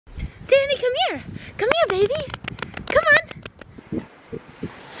Danny, come here. Come here, baby. Come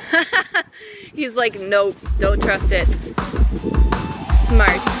on. He's like, nope, don't trust it.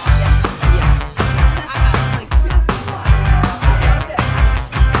 Smart.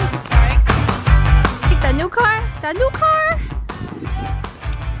 That new car? That new car?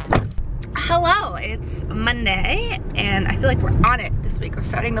 Hello, it's Monday, and I feel like we're on it this week. We're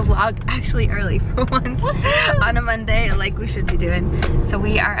starting the vlog actually early for once on a Monday, like we should be doing. So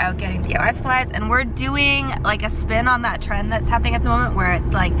we are out getting DIY supplies, and we're doing like a spin on that trend that's happening at the moment, where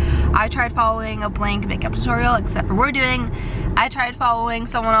it's like, I tried following a blank makeup tutorial, except for I tried following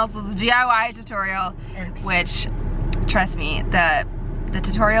someone else's DIY tutorial, which, trust me, the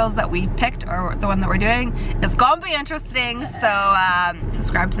tutorials that we picked, or the one that we're doing, is gonna be interesting. So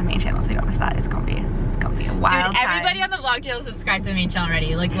subscribe to the main channel so you don't miss that. It's gonna be a wild time. Everybody on the vlog channel subscribe to the main channel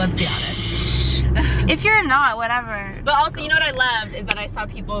already. Like, let's be honest. If you're not, whatever. But also, you know what I loved is that I saw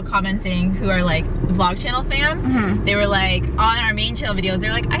people commenting who are like vlog channel fam. They were like, on our main channel videos,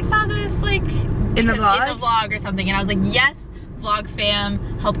 they're like, I saw this like in the vlog or something, and I was like, yes, vlog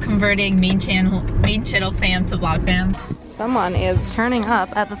fam, help converting main channel fam to vlog fam. Someone is turning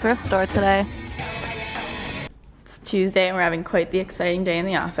up at the thrift store today. It's Tuesday and we're having quite the exciting day in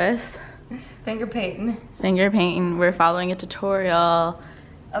the office. Finger painting. Finger painting. We're following a tutorial.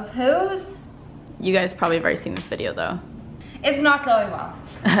 Of whose? You guys probably have already seen this video though. It's not going well.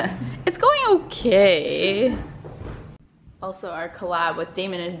 It's going okay. Also, our collab with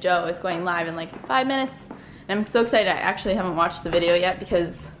Damon and Joe is going live in like 5 minutes. And I'm so excited. I actually haven't watched the video yet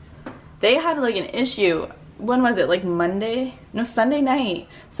because they had like an issue. When was it? Like Monday? No, Sunday night.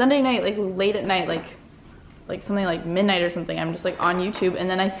 Sunday night, like late at night, like something like midnight or something. I'm just like on YouTube, and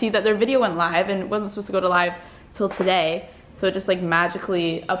then I see that their video went live, and it wasn't supposed to go to live till today. So it just like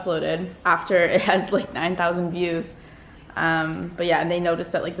magically uploaded after it has like 9,000 views. But yeah, and they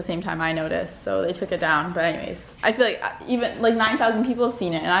noticed at like the same time I noticed, so they took it down. But anyways, I feel like even like 9,000 people have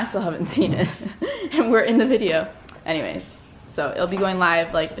seen it, and I still haven't seen it, and we're in the video. Anyways, so it'll be going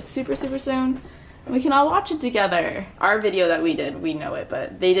live like super soon. And we can all watch it together. Our video that we did, we know it,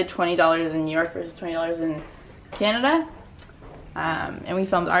 but they did $20 in New York versus $20 in Canada. And we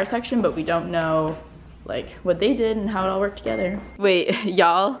filmed our section, but we don't know like what they did and how it all worked together. Wait,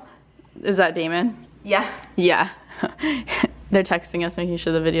 y'all, is that Damon? Yeah. Yeah. They're texting us, making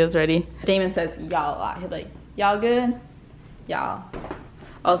sure the video's ready. Damon says y'all a lot. He'll be like, y'all good? Y'all.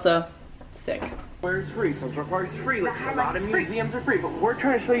 Also, sick. Is free, Central Park is free, like a lot of museums are free, but we're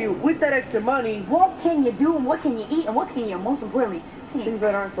trying to show you with that extra money, what can you do and what can you eat and what can you most importantly take? Things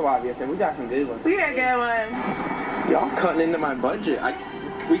that aren't so obvious, and we got some good ones. We got good ones. Y'all cutting into my budget.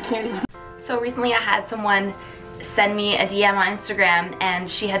 We can't even. So recently I had someone send me a DM on Instagram, and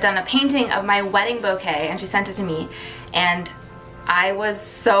she had done a painting of my wedding bouquet, and she sent it to me, and I was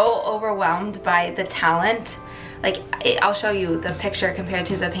so overwhelmed by the talent. Like, I'll show you the picture compared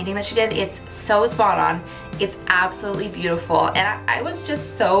to the painting that she did. It's so spot on. It's absolutely beautiful. And I was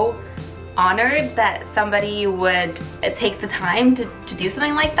just so honored that somebody would take the time to do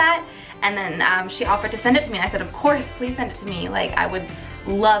something like that. And then she offered to send it to me. I said, of course, please send it to me. Like, I would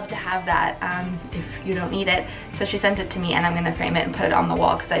love to have that if you don't need it. So she sent it to me, and I'm gonna frame it and put it on the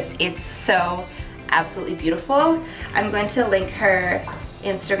wall because it's so absolutely beautiful. I'm going to link her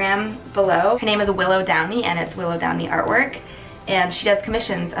Instagram below. Her name is Willow Downey, and it's Willow Downey Artwork, and she does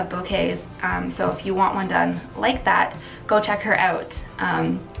commissions of bouquets. So if you want one done like that, go check her out.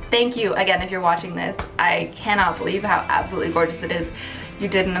 Thank you again if you're watching this. I cannot believe how absolutely gorgeous it is. You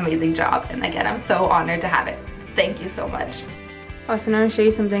did an amazing job, and again, I'm so honored to have it. Thank you so much. Austin, I'm gonna show you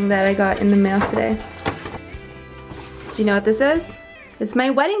something that I got in the mail today. Do you know what this is? It's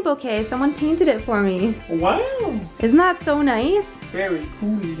my wedding bouquet. Someone painted it for me. Wow. Isn't that so nice? Very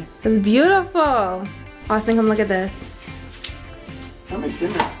cool. It's beautiful. Austin, come look at this. How much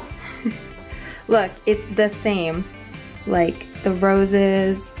dinner? Look, it's the same. Like the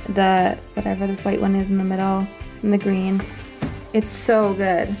roses, the whatever this white one is in the middle, and the green. It's so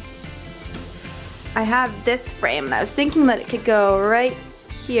good. I have this frame, and I was thinking that it could go right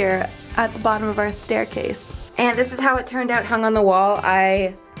here at the bottom of our staircase. And this is how it turned out hung on the wall.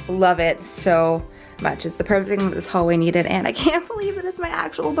 I love it so much. It's the perfect thing that this hallway needed, and I can't believe that it's my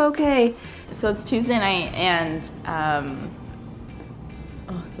actual bouquet. So it's Tuesday night, and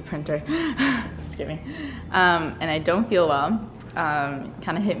oh, it's the printer. Excuse me. And I don't feel well.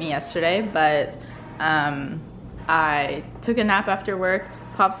 Kind of hit me yesterday, but I took a nap after work,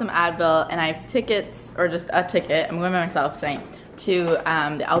 popped some Advil, and I have tickets, or just a ticket, I'm going by myself tonight, to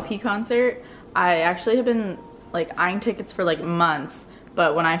the LP concert. I actually have been like eyeing tickets for like months,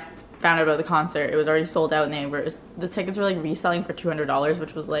 but when I found out about the concert, it was already sold out, and the tickets were like reselling for $200,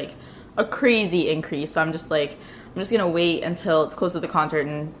 which was like a crazy increase. So I'm just like, I'm just gonna wait until it's close to the concert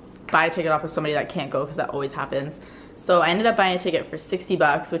and buy a ticket off of somebody that can't go, because that always happens. So I ended up buying a ticket for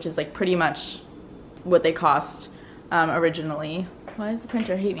 $60, which is like pretty much what they cost originally. Why does the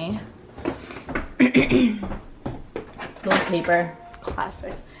printer hate me? Little paper,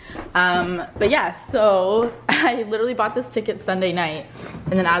 classic. But yeah, so I literally bought this ticket Sunday night,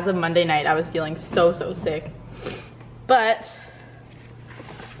 and then as of Monday night I was feeling so sick. But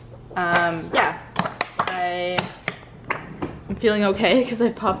yeah, I'm feeling okay because I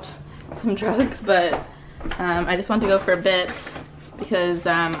popped some drugs, but I just want to go for a bit because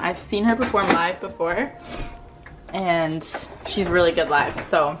I've seen her perform live before and she's really good live,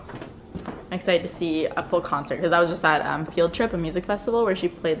 so I'm excited to see a full concert, because that was just that Field Trip, a music festival where she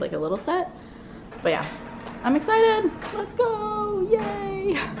played like a little set. But yeah, I'm excited. Let's go,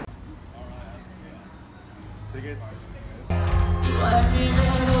 yay.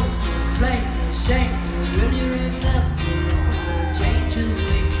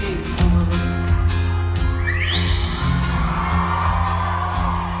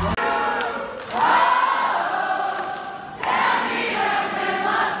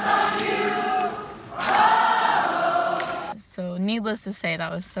 So needless to say,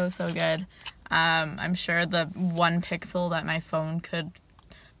 that was so good. I'm sure the 1 pixel that my phone could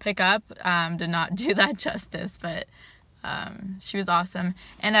pick up did not do that justice, but she was awesome.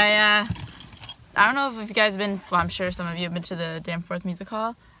 And I don't know if you guys have been, well, I'm sure some of you have been to the Danforth Music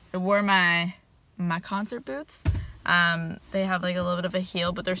Hall. I wore my concert boots. They have like a little bit of a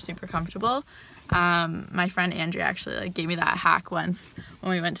heel, but they're super comfortable. My friend Andrea actually like gave me that hack once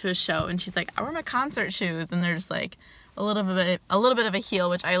when we went to a show, and she's like, I wear my concert shoes, and they're just like a little bit of a heel,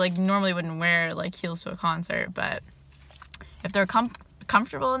 which I like normally wouldn't wear like heels to a concert, but if they're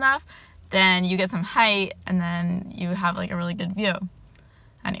comfortable enough, then you get some height and then you have like a really good view.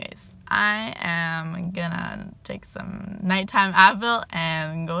 Anyways, I am gonna take some nighttime Advil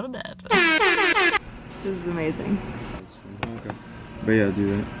and go to bed. This is amazing. Okay. But yeah,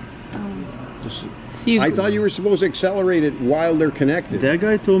 do that. I thought you were supposed to accelerate it while they're connected. That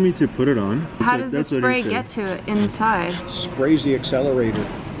guy told me to put it on. How does the spray get to it inside? Sprays the accelerator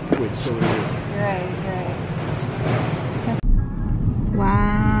with soda. You're right.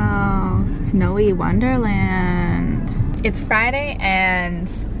 Wow, snowy wonderland. It's Friday and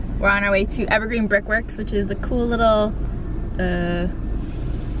we're on our way to Evergreen Brickworks, which is the cool little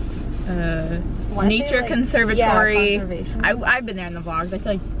nature conservatory. Yeah, I've been there in the vlogs. I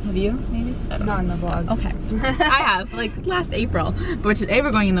feel like, have you maybe? Not in the vlogs. Okay. I have, like last April. But today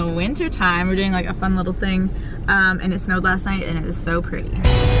we're going in the winter time. We're doing like a fun little thing. And it snowed last night and it is so pretty.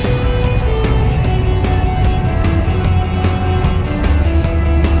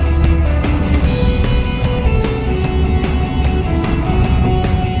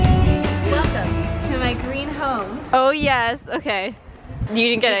 Welcome to my green home. Oh yes, okay. You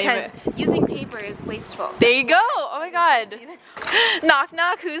didn't get any of it. Because using paper is wasteful. There you go. Oh my god. Knock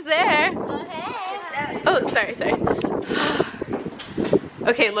knock, who's there? Oh hey. Oh, sorry.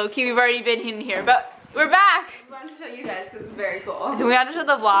 Okay, low-key, we've already been in here, but we're back. We wanted to show you guys because it's very cool. We got to show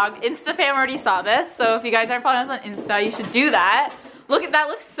the vlog. Insta fam already saw this, so if you guys aren't following us on Insta, you should do that. Look at that,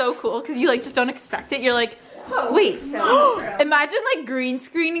 looks so cool because you like just don't expect it. You're like, wait, imagine like green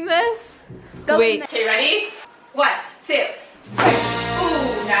screening this. Wait. Okay, ready? 1, 2.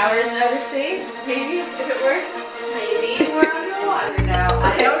 Ooh, now we're in outer space. Maybe if it works. Maybe we're underwater now.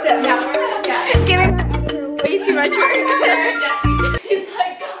 I don't know. Yeah. Giving way too much work. She's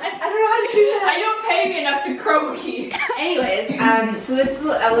like, God, I don't know how to do that. I don't pay me enough to chroma key. Anyways, so this is a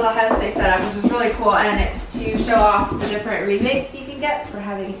little house they set up, which is really cool, and it's to show off the different rebates you can get for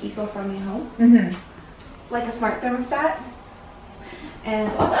having an eco-friendly home. Like a smart thermostat.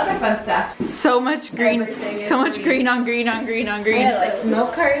 And lots of other fun stuff. So much green. So much green on green on green on green. Yeah, like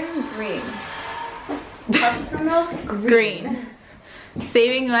milk carton, green. Cups for milk, green.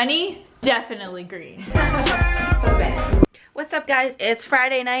 Saving money, definitely green. What's up guys, it's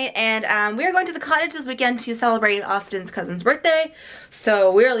Friday night and we're going to the cottage this weekend to celebrate Austin's cousin's birthday.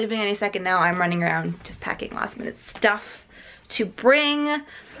 So we're leaving any second now. I'm running around just packing last minute stuff to bring. I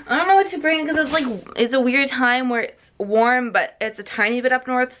don't know what to bring because it's a weird time where it's warm, but it's a tiny bit up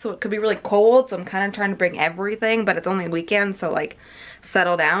north, so it could be really cold. So I'm kind of trying to bring everything, but it's only a weekend, so like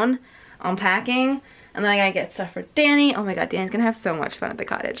settle down on packing. And then I gotta get stuff for Danny. Oh my god, Danny's gonna have so much fun at the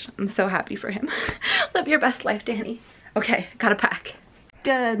cottage. I'm so happy for him. Live your best life, Danny. Okay, gotta pack.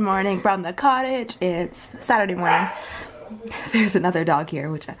 Good morning from the cottage. It's Saturday morning. There's another dog here,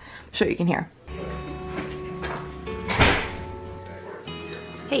 which I'm sure you can hear.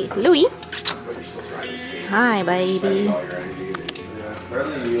 Hey, Louie. Hi, baby.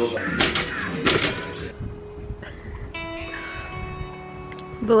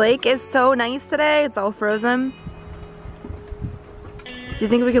 The lake is so nice today. It's all frozen. So you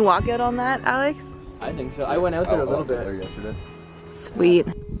think we could walk out on that, Alex? I think so. I went out there a little bit yesterday. Sweet.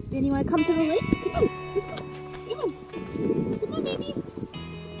 Dan, you want to come to the lake? Come on, let's go. Come on. Come on, baby.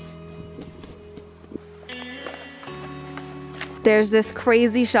 There's this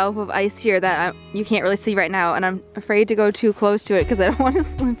crazy shelf of ice here that you can't really see right now, and I'm afraid to go too close to it because I don't want to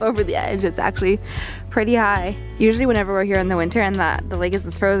slip over the edge. It's actually pretty high. Usually whenever we're here in the winter and the lake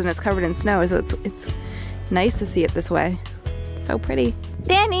is frozen, it's covered in snow, so it's nice to see it this way. It's so pretty.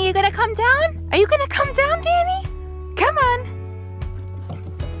 Danny, you gonna come down? Are you gonna come down, Danny? Come on.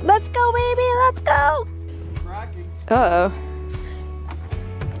 Let's go, baby, let's go. Uh-oh.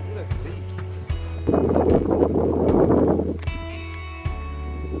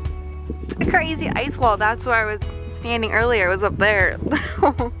 A crazy ice wall. That's where I was standing earlier. It was up there.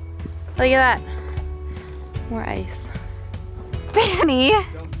 Look at that. More ice. Danny!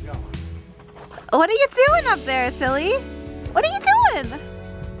 What are you doing up there, silly? What are you doing?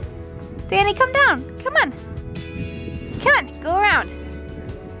 Danny, come down. Come on. Come on, go around.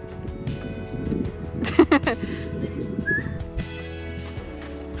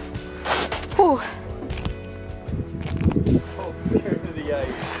 Whew.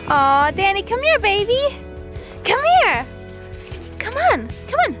 Aw, Danny, come here, baby. Come here. Come on,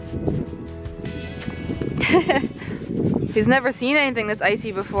 come on. He's never seen anything this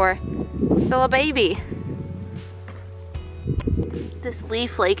icy before. Still a baby. This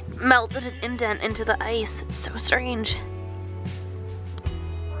leaf like melted an indent into the ice. It's so strange.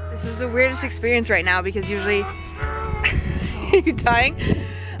 This is the weirdest experience right now because usually, you dying?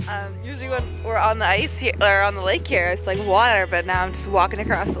 Usually when we're on the ice here, or on the lake here, it's like water, but now I'm just walking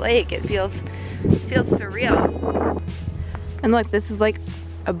across the lake. It feels surreal. And look, this is like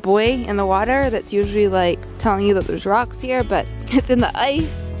a buoy in the water that's usually like telling you that there's rocks here, but it's in the ice.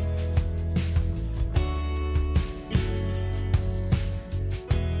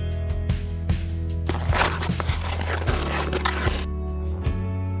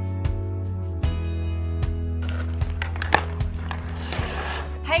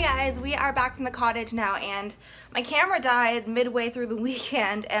 Hey guys, we are back from the cottage now, and my camera died midway through the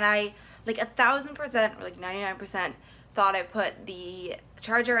weekend, and I like 1,000% or like 99% thought I put the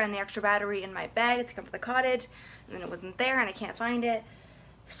charger and the extra battery in my bag to come for the cottage, and then it wasn't there and I can't find it.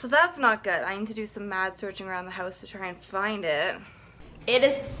 So that's not good. I need to do some mad searching around the house to try and find it. It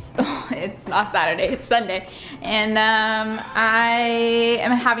is, it's not Saturday, it's Sunday. And I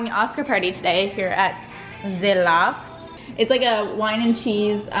am having an Oscar party today here at The Loft. It's like a wine and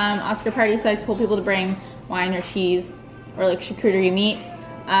cheese Oscar party, so I told people to bring wine or cheese or like charcuterie meat.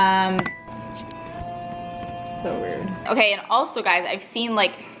 So weird. Okay, and also guys, I've seen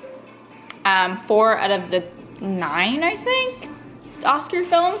like 4 out of the 9, I think, Oscar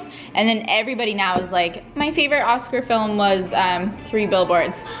films, and then everybody now is like, my favorite Oscar film was 3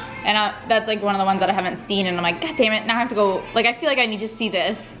 Billboards, and that's like one of the ones that I haven't seen, and I'm like, god damn it, now I have to go, like I feel like I need to see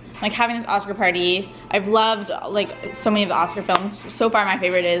this. Like having this Oscar party, I've loved like so many of the Oscar films. So far my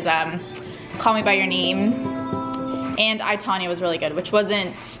favorite is Call Me By Your Name, and I, Tonya was really good, which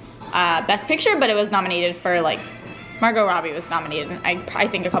wasn't Best Picture, but it was nominated for like, Margot Robbie was nominated, and I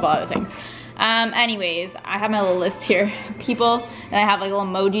think a couple other things. Anyways, I have my little list here. People, and I have like little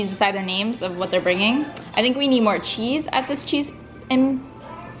emojis beside their names of what they're bringing. I think we need more cheese at this cheese and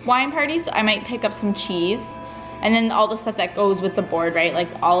wine party, so I might pick up some cheese. And then all the stuff that goes with the board, right? Like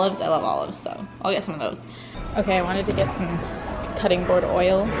olives, I love olives, so I'll get some of those. Okay, I wanted to get some cutting board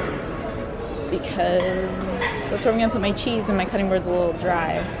oil because that's where I'm gonna put my cheese, and my cutting board's a little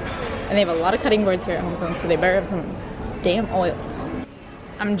dry. And they have a lot of cutting boards here at HomeZone, so they better have some damn oil.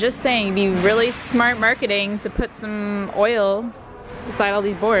 I'm just saying, it'd be really smart marketing to put some oil beside all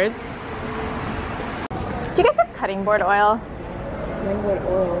these boards. Do you guys have cutting board oil? Cutting board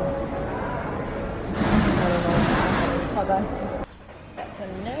oil. Hold on. That's a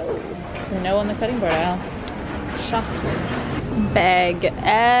no. It's a no on the cutting board aisle. Shocked.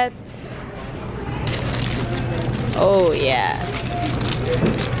 Baguette. Oh yeah.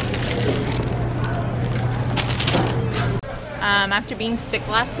 After being sick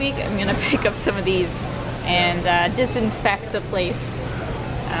last week, I'm gonna pick up some of these and disinfect the place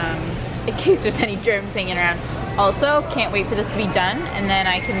in case there's any germs hanging around. Also, can't wait for this to be done, and then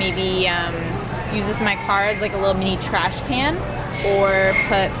I can maybe use this in my car as like a little mini trash can, or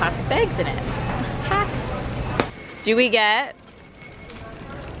put plastic bags in it. Hack. Do we get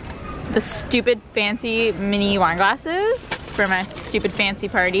the stupid fancy mini wine glasses for my stupid fancy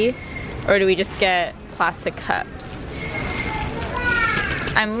party, or do we just get plastic cups?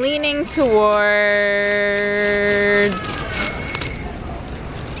 I'm leaning towards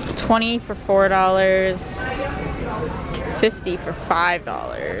 20 for $4, 50 for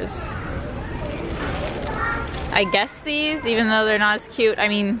 $5. I guess these, even though they're not as cute, I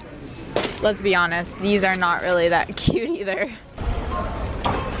mean, let's be honest, these are not really that cute either.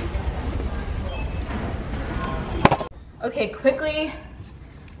 Okay, quickly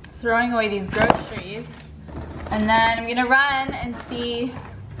throwing away these groceries, and then I'm gonna run and see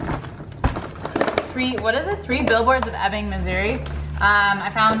three billboards of Ebbing, Missouri.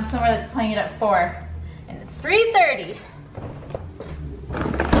 I found somewhere that's playing it at 4, and it's 3:30.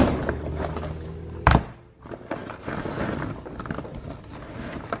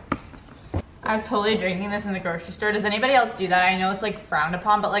 I was totally drinking this in the grocery store. Does anybody else do that? I know it's like frowned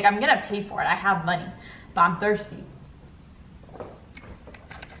upon, but like I'm gonna pay for it. I have money, but I'm thirsty.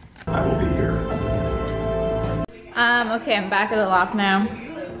 I will be here. Okay, I'm back at the loft now.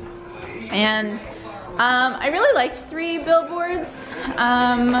 And I really liked 3 billboards.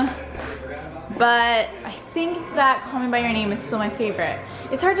 But I think that Call Me By Your Name is still my favorite.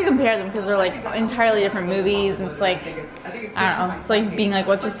 It's hard to compare them because they're like entirely different movies, and it's like, I don't know, it's like being like,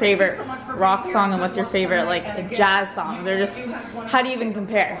 what's your favorite rock song and what's your favorite like jazz song? They're just, how do you even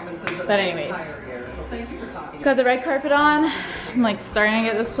compare? But anyways, got the red carpet on. I'm like starting to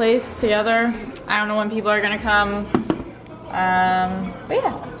get this place together. I don't know when people are gonna come. But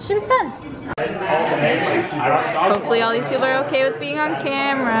yeah, should be fun. Hopefully all these people are okay with being on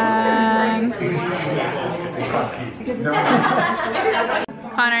camera.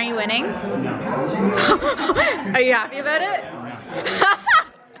 Connor, are you winning? Are you happy about it?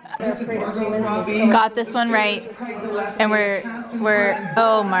 Got this one right. And we're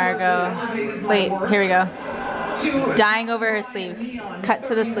oh Margot. Wait, here we go. Dying over her sleeves. Cut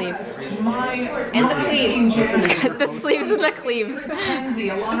to the sleeves. And the cleaves. Cut the sleeves and the cleaves.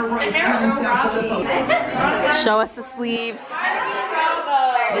 Show us the sleeves.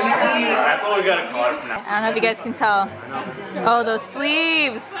 That's what we gotta call it from now. I don't know if you guys can tell. Oh, those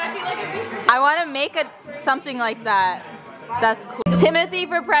sleeves. I want to make something like that. That's cool. Timothy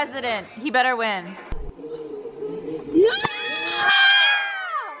for president. He better win. No!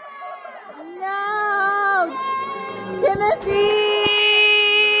 No! Timothy!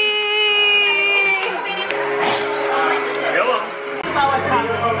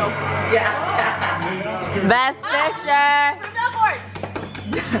 Best picture!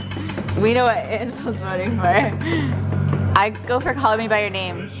 We know what Angela's voting for. I go for Call Me By Your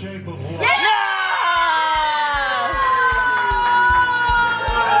Name. Yeah!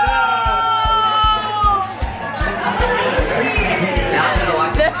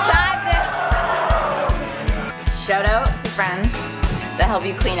 The sadness! Shout out to friends that help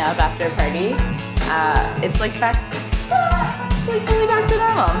you clean up after a party. It's like totally back to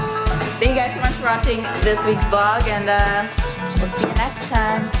normal. Thank you guys so much for watching this week's vlog, and we'll see you next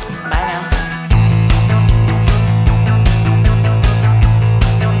time. Bye now.